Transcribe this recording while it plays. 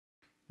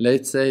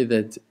let's say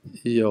that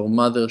your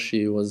mother,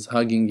 she was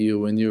hugging you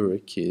when you were a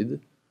kid.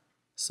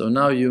 So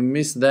now you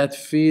miss that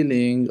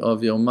feeling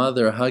of your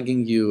mother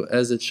hugging you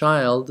as a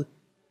child.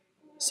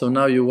 So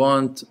now you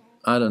want,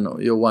 I don't know,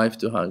 your wife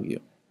to hug you.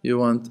 You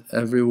want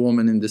every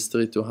woman in the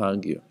street to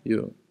hug you.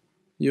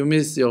 You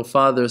miss your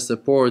father's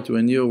support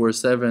when you were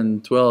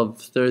 7, 12,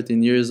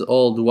 13 years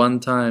old. One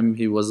time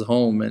he was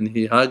home and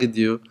he hugged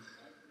you.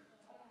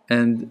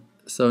 And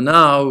so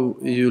now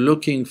you're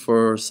looking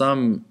for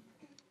some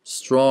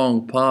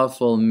strong,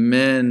 powerful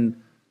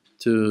men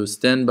to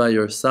stand by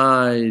your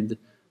side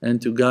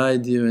and to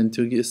guide you and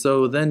to give.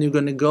 So then you're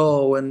going to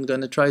go and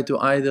going to try to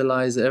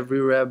idolize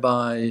every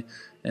rabbi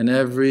and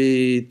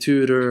every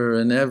tutor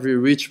and every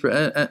rich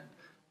person.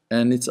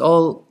 And it's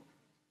all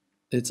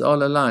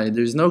a lie.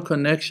 There's no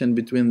connection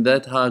between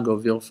that hug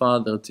of your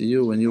father to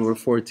you when you were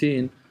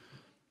 14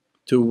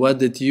 to what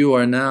that you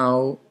are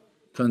now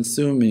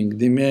consuming,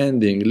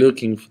 demanding,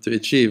 looking to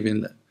achieve.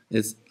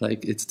 It's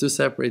like it's two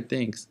separate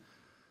things.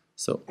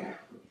 So,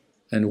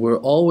 and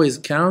we're always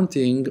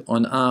counting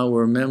on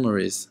our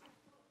memories.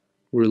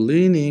 We're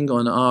leaning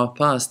on our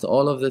past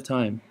all of the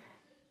time.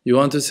 You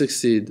want to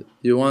succeed,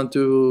 you want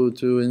to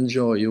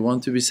enjoy, you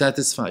want to be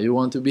satisfied, you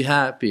want to be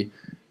happy.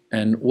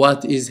 And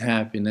what is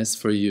happiness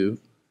for you?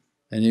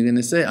 And you're going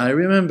to say, I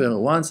remember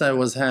once I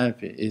was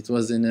happy. It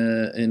was in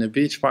a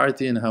beach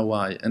party in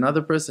Hawaii.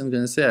 Another person is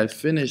going to say, I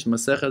finished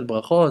Masechet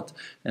Brachot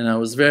and I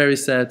was very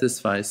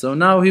satisfied. So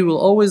now he will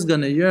always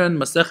going to yearn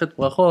Masechet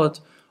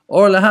Brachot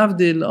or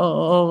Lahavdil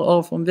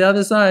or from the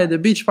other side, a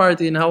beach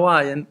party in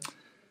Hawaii. And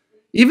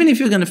even if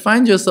you're going to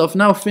find yourself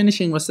now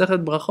finishing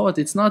Masechet Brachot,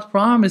 it's not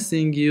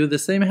promising you the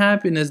same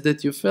happiness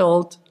that you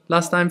felt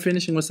last time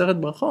finishing Masechet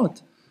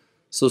Brachot.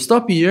 So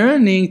stop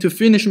yearning to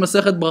finish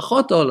Masechet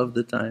Brachot all of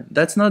the time.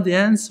 That's not the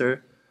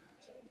answer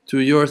to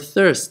your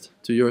thirst,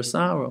 to your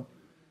sorrow.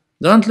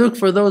 Don't look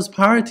for those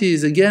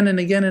parties again and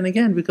again and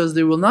again, because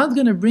they will not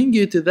going to bring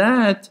you to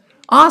that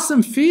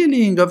awesome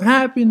feeling of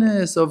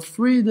happiness, of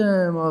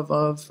freedom,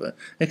 of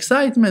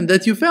excitement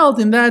that you felt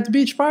in that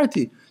beach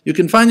party. You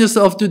can find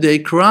yourself today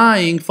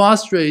crying,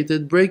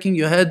 frustrated, breaking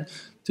your head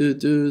to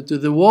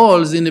the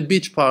walls in a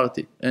beach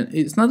party. And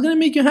it's not going to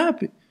make you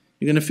happy.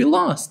 You're going to feel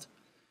lost.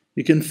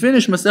 You can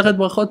finish Masechet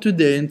Brachot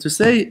today and to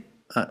say,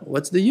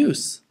 what's the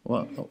use?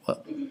 Well,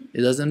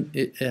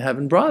 it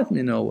haven't brought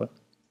me nowhere.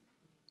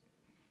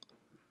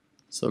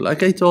 So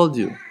like I told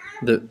you,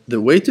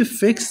 the way to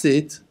fix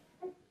it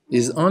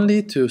is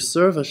only to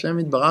serve Hashem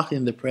Yitbarach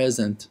in the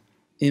present,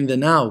 in the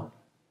now.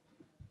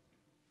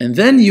 And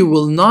then you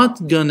will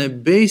not gonna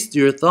base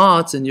your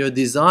thoughts and your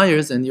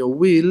desires and your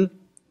will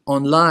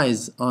on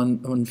lies,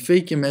 on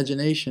fake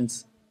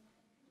imaginations.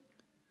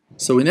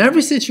 So in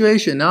every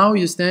situation, now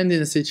you stand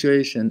in a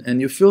situation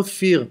and you feel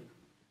fear,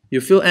 you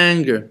feel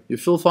anger, you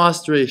feel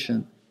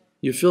frustration,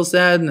 you feel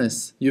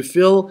sadness, you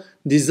feel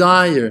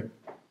desire.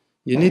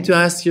 You need to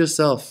ask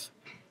yourself,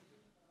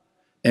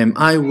 am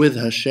I with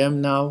Hashem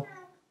now?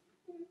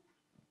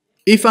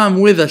 If I'm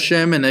with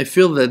Hashem and I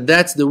feel that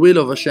that's the will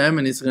of Hashem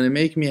and it's going to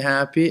make me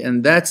happy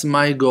and that's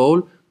my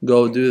goal,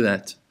 go do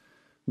that.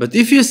 But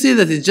if you see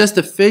that it's just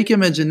a fake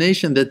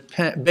imagination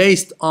that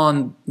based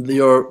on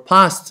your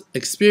past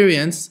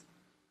experience,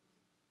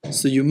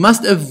 so you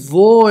must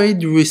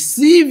avoid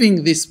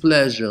receiving this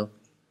pleasure.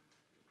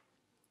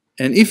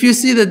 And if you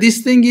see that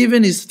this thing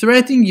even is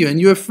threatening you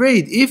and you're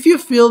afraid, if you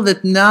feel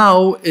that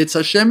now it's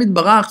Hashem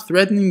Yitbarach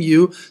threatening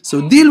you,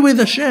 so deal with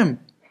Hashem.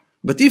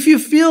 But if you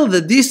feel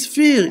that this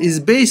fear is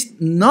based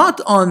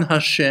not on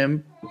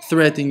Hashem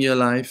threatening your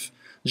life,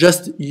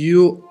 just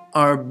you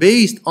are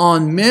based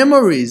on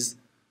memories,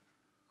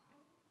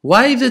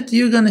 why that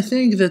you're going to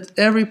think that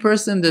every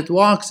person that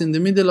walks in the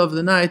middle of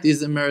the night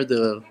is a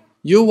murderer?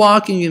 You're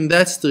walking in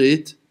that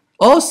street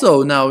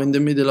also now in the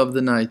middle of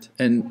the night,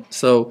 and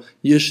so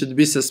you should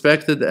be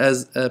suspected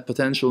as a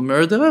potential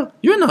murderer?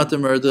 You're not a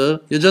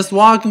murderer, you're just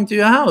walking to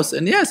your house,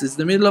 and yes, it's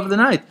the middle of the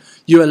night.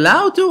 You're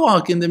allowed to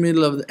walk in the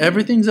middle of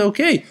everything's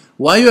okay.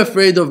 Why are you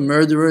afraid of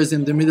murderers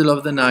in the middle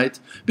of the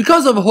night?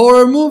 Because of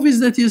horror movies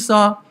that you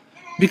saw,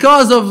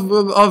 because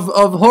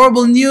of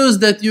horrible news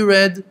that you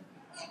read,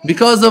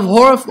 because of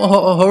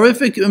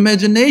horrific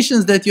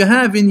imaginations that you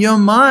have in your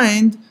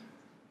mind,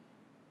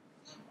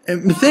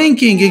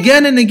 thinking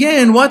again and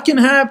again, what can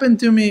happen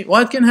to me?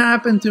 What can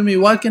happen to me?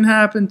 What can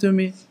happen to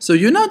me? So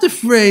you're not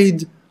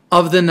afraid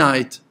of the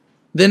night.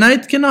 The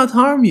night cannot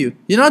harm you.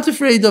 You're not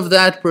afraid of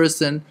that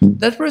person.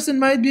 That person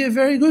might be a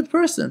very good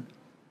person.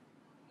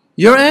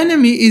 Your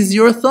enemy is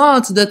your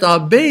thoughts that are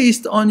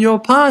based on your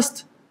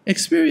past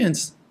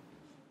experience.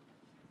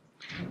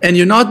 And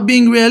you're not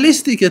being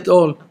realistic at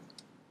all.